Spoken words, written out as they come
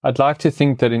I'd like to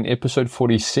think that in episode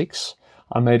 46,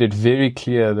 I made it very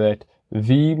clear that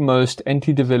the most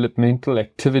anti-developmental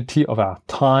activity of our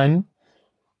time,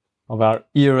 of our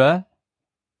era,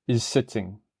 is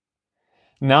sitting.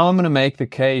 Now I'm going to make the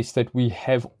case that we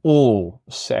have all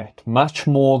sat much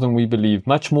more than we believe,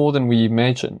 much more than we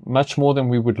imagine, much more than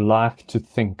we would like to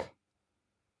think.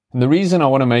 And the reason I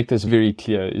want to make this very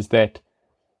clear is that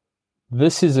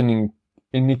this is an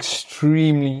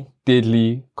extremely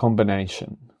deadly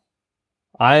combination.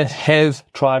 I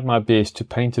have tried my best to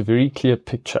paint a very clear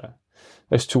picture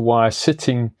as to why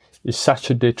sitting is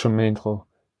such a detrimental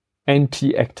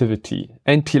anti-activity,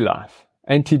 anti-life,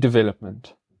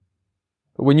 anti-development.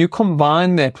 But when you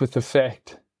combine that with the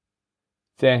fact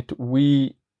that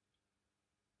we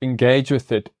engage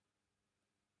with it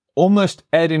almost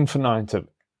ad infinitum,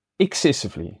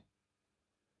 excessively,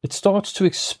 it starts to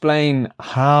explain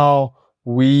how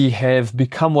we have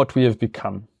become what we have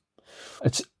become.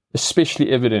 It's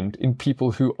especially evident in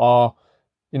people who are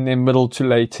in their middle to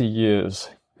later years,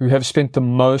 who have spent the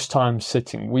most time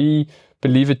sitting. We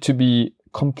believe it to be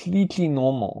completely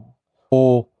normal,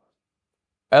 or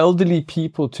elderly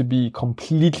people to be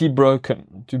completely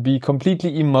broken, to be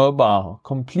completely immobile,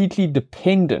 completely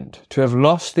dependent, to have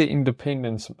lost their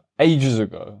independence ages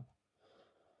ago.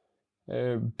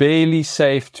 Barely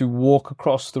safe to walk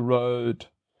across the road.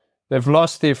 They've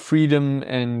lost their freedom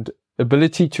and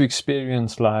ability to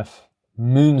experience life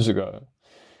moons ago.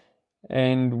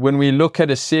 And when we look at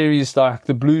a series like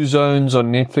The Blue Zones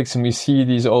on Netflix and we see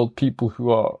these old people who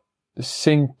are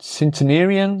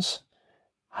centenarians,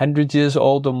 100 years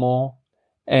old or more,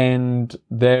 and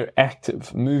they're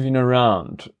active, moving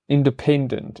around,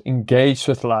 independent, engaged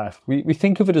with life, we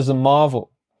think of it as a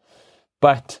marvel.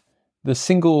 But the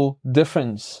single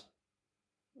difference,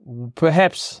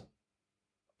 perhaps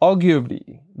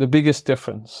arguably the biggest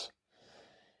difference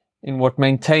in what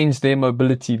maintains their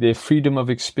mobility, their freedom of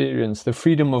experience, the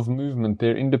freedom of movement,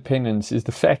 their independence, is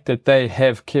the fact that they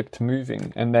have kept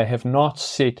moving and they have not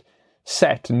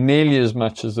sat nearly as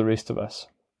much as the rest of us.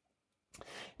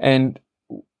 And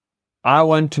I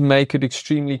want to make it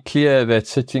extremely clear that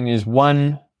sitting is,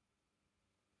 one,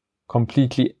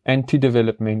 completely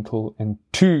anti-developmental, and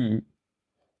two,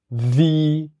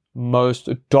 the most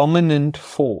dominant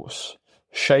force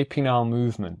shaping our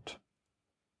movement.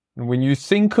 And when you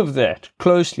think of that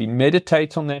closely,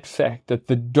 meditate on that fact that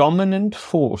the dominant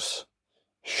force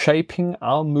shaping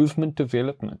our movement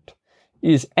development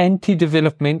is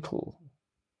anti-developmental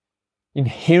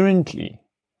inherently,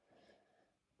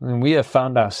 and we have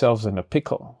found ourselves in a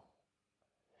pickle.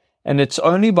 And it's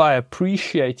only by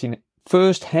appreciating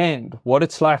firsthand what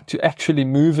it's like to actually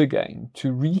move again,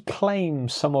 to reclaim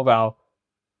some of our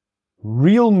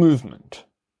real movement,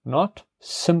 not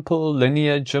simple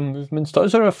linear gym movements.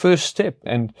 Those are a first step,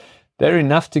 and they're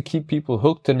enough to keep people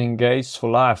hooked and engaged for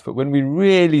life. But when we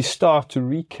really start to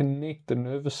reconnect the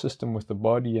nervous system with the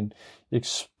body and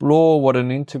explore what an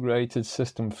integrated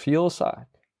system feels like,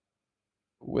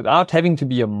 without having to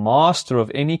be a master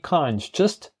of any kind,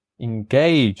 just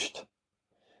engaged,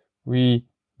 we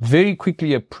very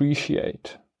quickly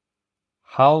appreciate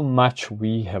how much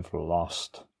we have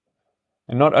lost.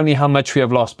 And not only how much we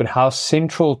have lost, but how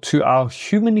central to our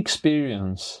human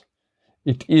experience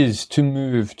it is to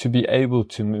move, to be able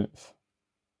to move.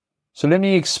 So let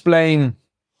me explain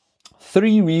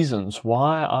 3 reasons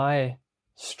why I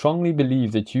strongly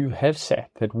believe that you have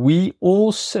sat, that we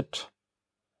all sit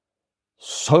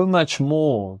so much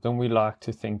more than we like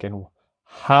to think, and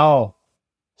how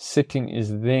sitting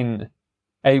is then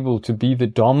able to be the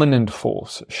dominant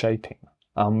force shaping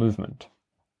our movement.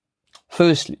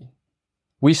 Firstly,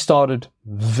 we started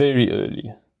very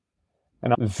early,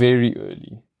 and very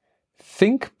early.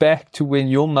 Think back to when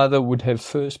your mother would have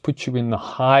first put you in the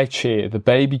high chair, the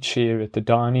baby chair at the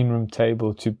dining room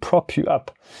table, to prop you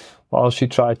up while she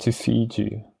tried to feed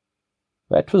you.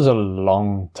 That was a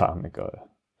long time ago.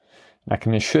 I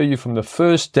can assure you, from the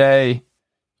first day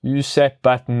you sat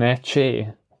butt in that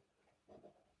chair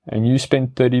and you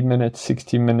spent 30 minutes,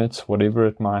 60 minutes, whatever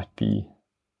it might be,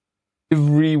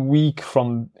 every week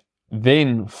from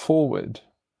then forward,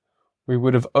 we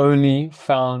would have only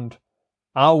found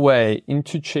our way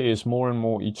into chairs more and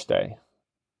more each day.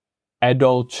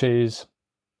 Adult chairs,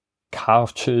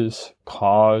 couches,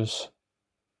 cars,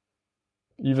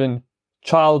 even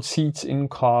child seats in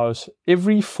cars,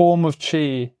 every form of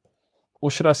chair,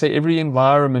 or should I say every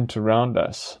environment around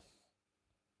us,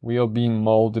 we are being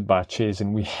molded by chairs,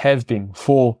 and we have been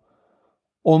for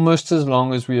almost as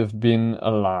long as we have been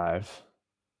alive.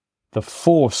 The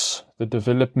force, the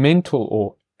developmental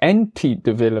or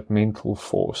anti-developmental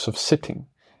force of sitting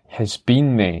has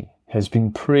been there, has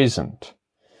been present.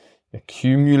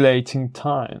 accumulating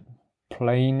time,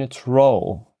 playing its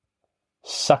role,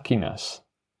 sucking us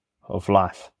of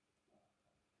life.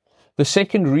 The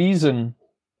second reason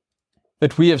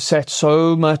that we have sat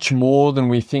so much more than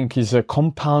we think is a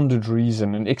compounded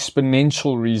reason, an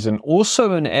exponential reason,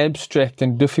 also an abstract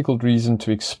and difficult reason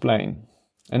to explain.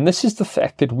 And this is the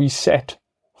fact that we sat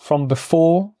from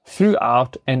before,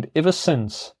 throughout, and ever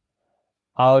since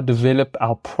our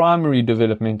primary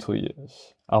developmental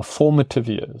years, our formative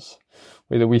years,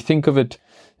 whether we think of it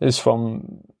as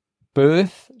from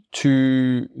birth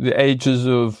to the ages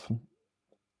of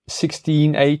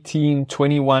 16, 18,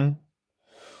 21,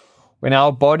 when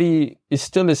our body is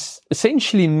still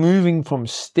essentially moving from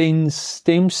stem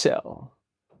cell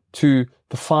to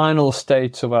the final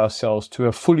states of our cells, to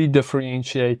a fully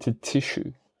differentiated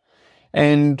tissue.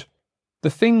 And the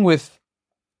thing with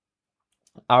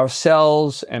our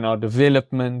cells and our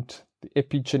development, the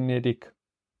epigenetic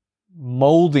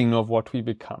molding of what we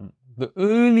become, the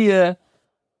earlier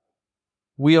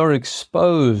we are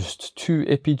exposed to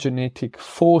epigenetic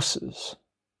forces,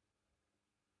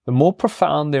 the more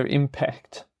profound their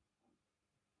impact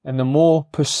and the more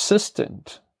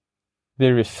persistent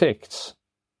their effects.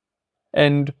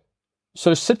 And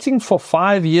so sitting for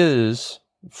 5 years,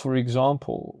 for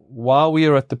example, while we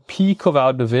are at the peak of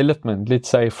our development, let's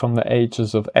say from the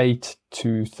ages of 8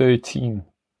 to 13,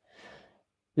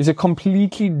 is a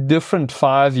completely different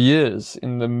 5 years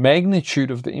in the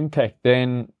magnitude of the impact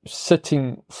than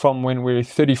sitting from when we're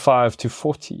 35 to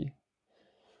 40.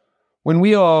 When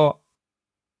we are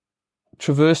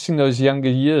traversing those younger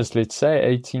years, let's say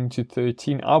 18 to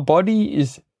 13, our body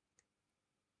is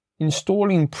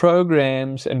installing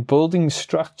programs and building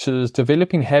structures,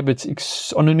 developing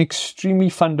habits on an extremely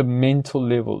fundamental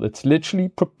level. It's literally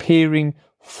preparing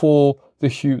for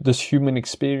this human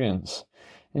experience.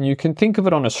 And you can think of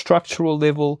it on a structural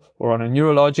level or on a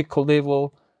neurological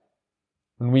level.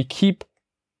 When we keep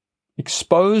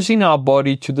exposing our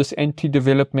body to this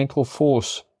anti-developmental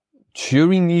force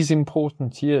during these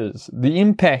important years, the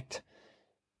impact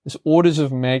is orders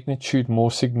of magnitude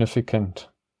more significant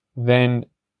than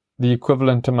the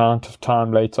equivalent amount of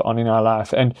time later on in our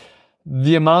life. And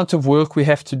the amount of work we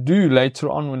have to do later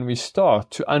on when we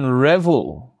start to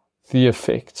unravel the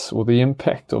effects or the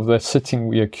impact of the sitting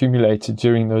we accumulated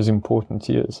during those important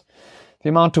years. The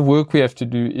amount of work we have to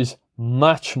do is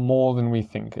much more than we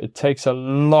think. It takes a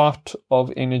lot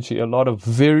of energy, a lot of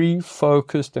very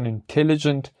focused and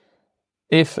intelligent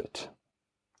effort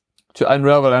to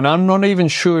unravel. And I'm not even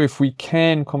sure if we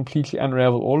can completely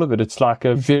unravel all of it. It's like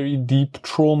a very deep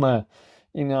trauma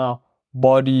in our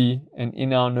body and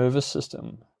in our nervous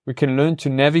system. We can learn to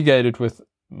navigate it with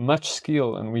much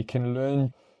skill, and we can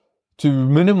learn to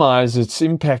minimize its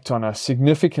impact on us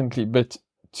significantly, but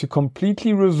to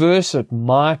completely reverse it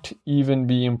might even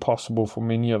be impossible for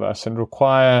many of us and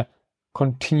require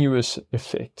continuous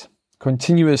effort.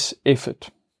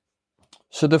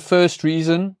 So the first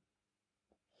reason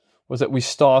was that we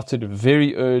started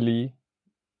very early,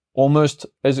 almost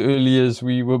as early as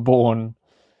we were born.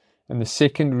 And the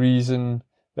second reason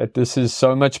that this is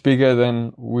so much bigger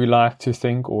than we like to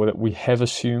think, or that we have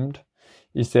assumed,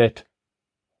 is that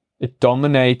it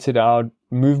dominated our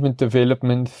movement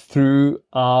development through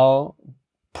our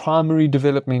primary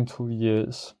developmental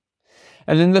years.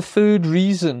 And then the third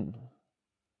reason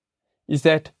is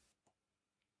that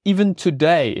even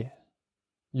today,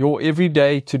 your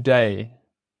everyday today,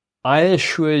 I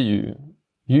assure you,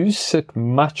 you sit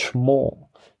much more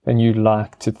than you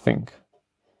like to think.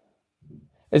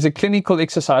 As a clinical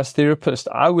exercise therapist,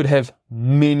 I would have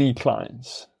many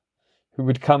clients who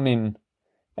would come in,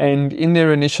 and in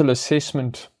their initial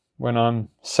assessment, when I'm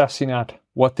sussing out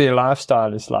what their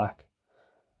lifestyle is like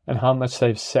and how much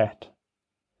they've sat,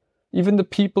 even the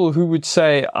people who would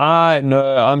say, I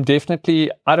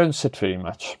don't sit very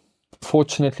much.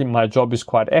 Fortunately, my job is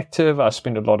quite active. I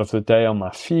spend a lot of the day on my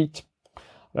feet. I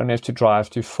don't have to drive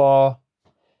too far.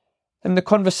 And the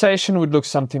conversation would look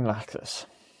something like this.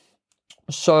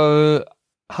 So,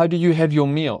 how do you have your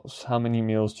meals? How many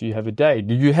meals do you have a day?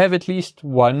 Do you have at least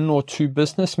 1 or 2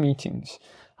 business meetings?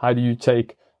 How do you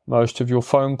take most of your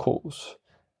phone calls?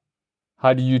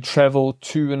 How do you travel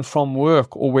to and from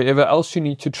work or wherever else you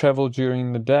need to travel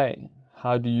during the day?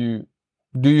 How do you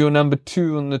do your number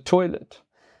 2 on the toilet?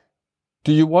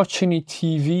 Do you watch any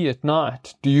TV at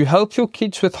night? Do you help your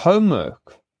kids with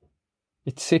homework?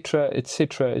 Etc.,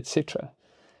 etc., etc.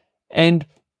 And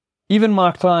even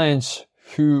my clients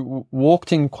who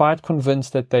walked in quite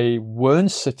convinced that they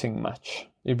weren't sitting much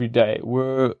every day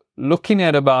were looking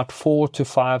at about 4 to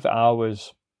 5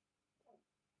 hours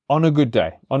on a good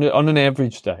day, on an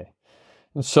average day.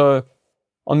 And so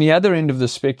On the other end of the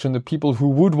spectrum, the people who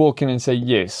would walk in and say,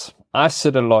 yes, I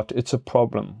sit a lot, it's a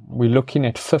problem. We're looking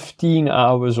at 15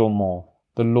 hours or more.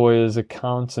 The lawyers,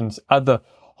 accountants, other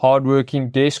hardworking,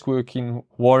 desk-working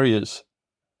warriors.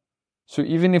 So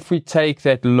even if we take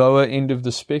that lower end of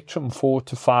the spectrum, 4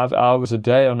 to 5 hours a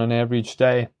day on an average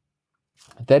day,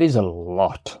 that is a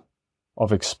lot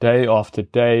of day after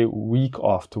day, week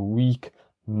after week,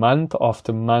 month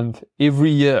after month,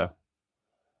 every year.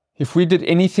 If we did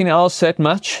anything else that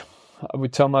much, I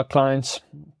would tell my clients,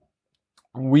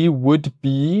 we would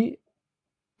be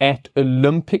at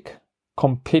Olympic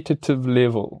competitive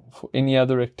level for any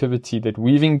other activity that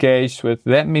we've engaged with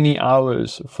that many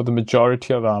hours for the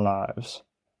majority of our lives,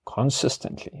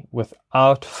 consistently,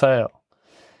 without fail.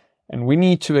 And we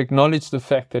need to acknowledge the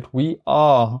fact that we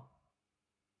are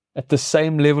at the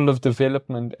same level of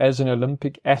development as an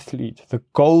Olympic athlete, the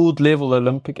gold level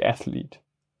Olympic athlete,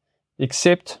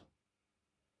 except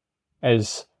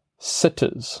as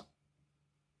sitters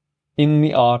in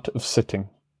the art of sitting.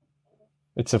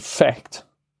 It's a fact.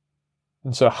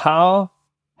 And so how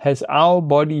has our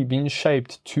body been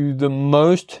shaped to the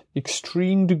most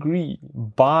extreme degree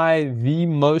by the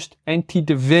most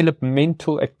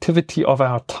anti-developmental activity of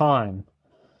our time?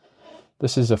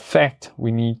 This is a fact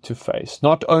we need to face.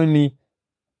 Not only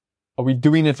are we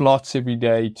doing it lots every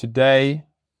day, today,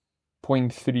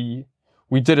 point 3,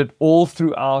 we did it all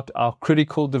throughout our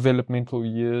critical developmental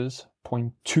years,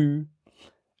 point 2.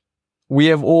 We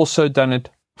have also done it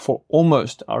for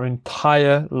almost our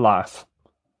entire life.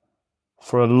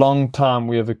 For a long time,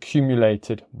 we have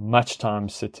accumulated much time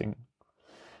sitting.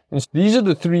 And so these are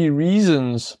the 3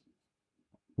 reasons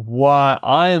why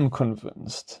I am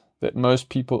convinced that most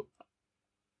people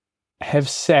have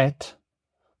sat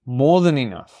more than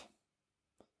enough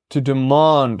to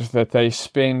demand that they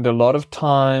spend a lot of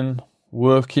time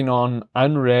working on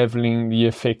unraveling the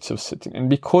effects of sitting. And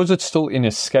because it's still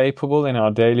inescapable in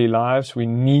our daily lives, we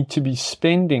need to be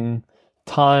spending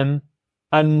time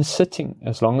unsitting.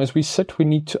 As long as we sit, we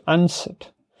need to unsit.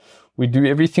 We do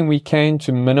everything we can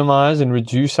to minimize and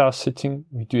reduce our sitting.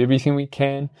 We do everything we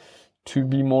can to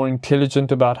be more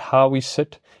intelligent about how we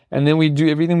sit. And then we do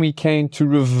everything we can to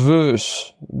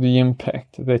reverse the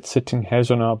impact that sitting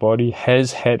has on our body,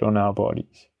 has had on our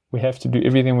bodies. We have to do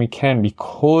everything we can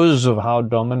because of how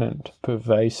dominant,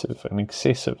 pervasive, and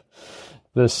excessive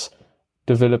this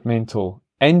developmental,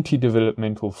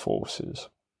 anti-developmental force is.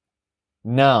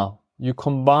 Now, you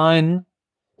combine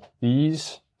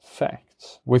these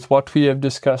facts with what we have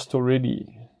discussed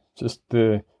already, just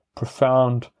the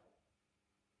profound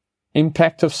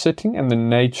impact of sitting and the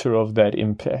nature of that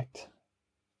impact.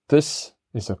 This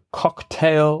is a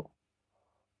cocktail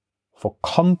for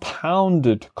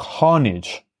compounded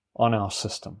carnage on our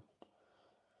system.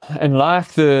 And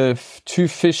like the 2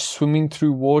 fish swimming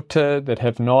through water that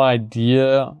have no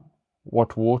idea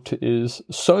what water is,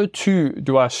 so too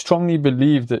do I strongly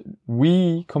believe that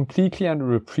we completely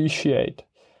underappreciate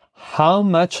how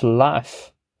much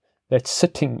life that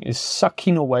sitting is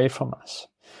sucking away from us.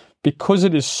 Because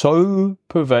it is so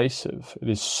pervasive, it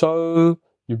is so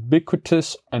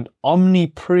ubiquitous and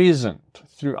omnipresent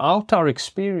throughout our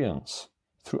experience,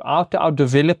 throughout our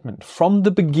development, from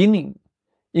the beginning,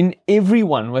 in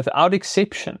everyone without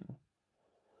exception,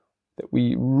 that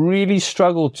we really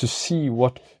struggle to see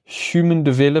what human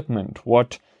development,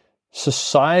 what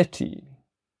society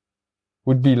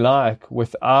would be like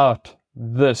without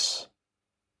this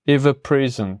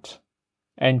ever-present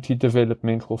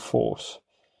anti-developmental force.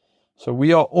 So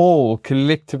we are all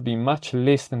collectively much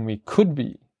less than we could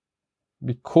be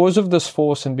because of this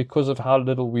force and because of how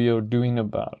little we are doing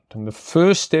about it. And the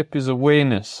first step is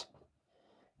awareness.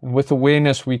 And with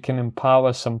awareness, we can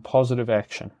empower some positive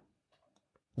action.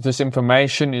 If this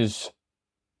information is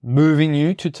moving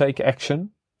you to take action,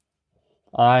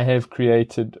 I've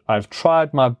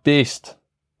tried my best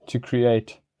to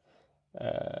create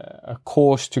a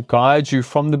course to guide you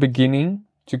from the beginning,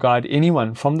 to guide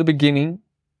anyone from the beginning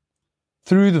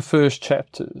through the first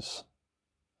chapters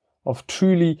of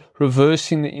truly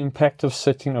reversing the impact of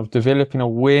sitting, of developing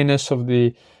awareness of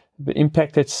the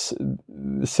impact that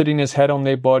sitting has had on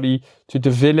their body, to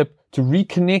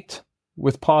reconnect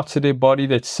with parts of their body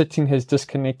that sitting has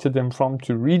disconnected them from,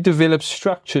 to redevelop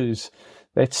structures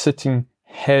that sitting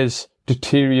has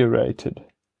deteriorated.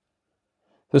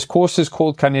 This course is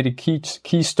called Kinetic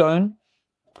Keystone.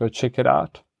 Go check it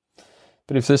out.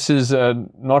 But if this is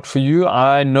not for you,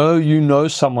 I know you know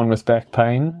someone with back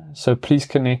pain, so please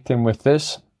connect them with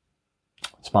this.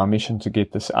 It's my mission to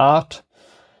get this out.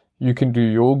 You can do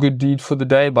your good deed for the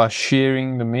day by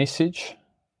sharing the message.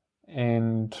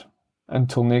 And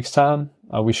until next time,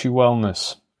 I wish you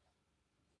wellness.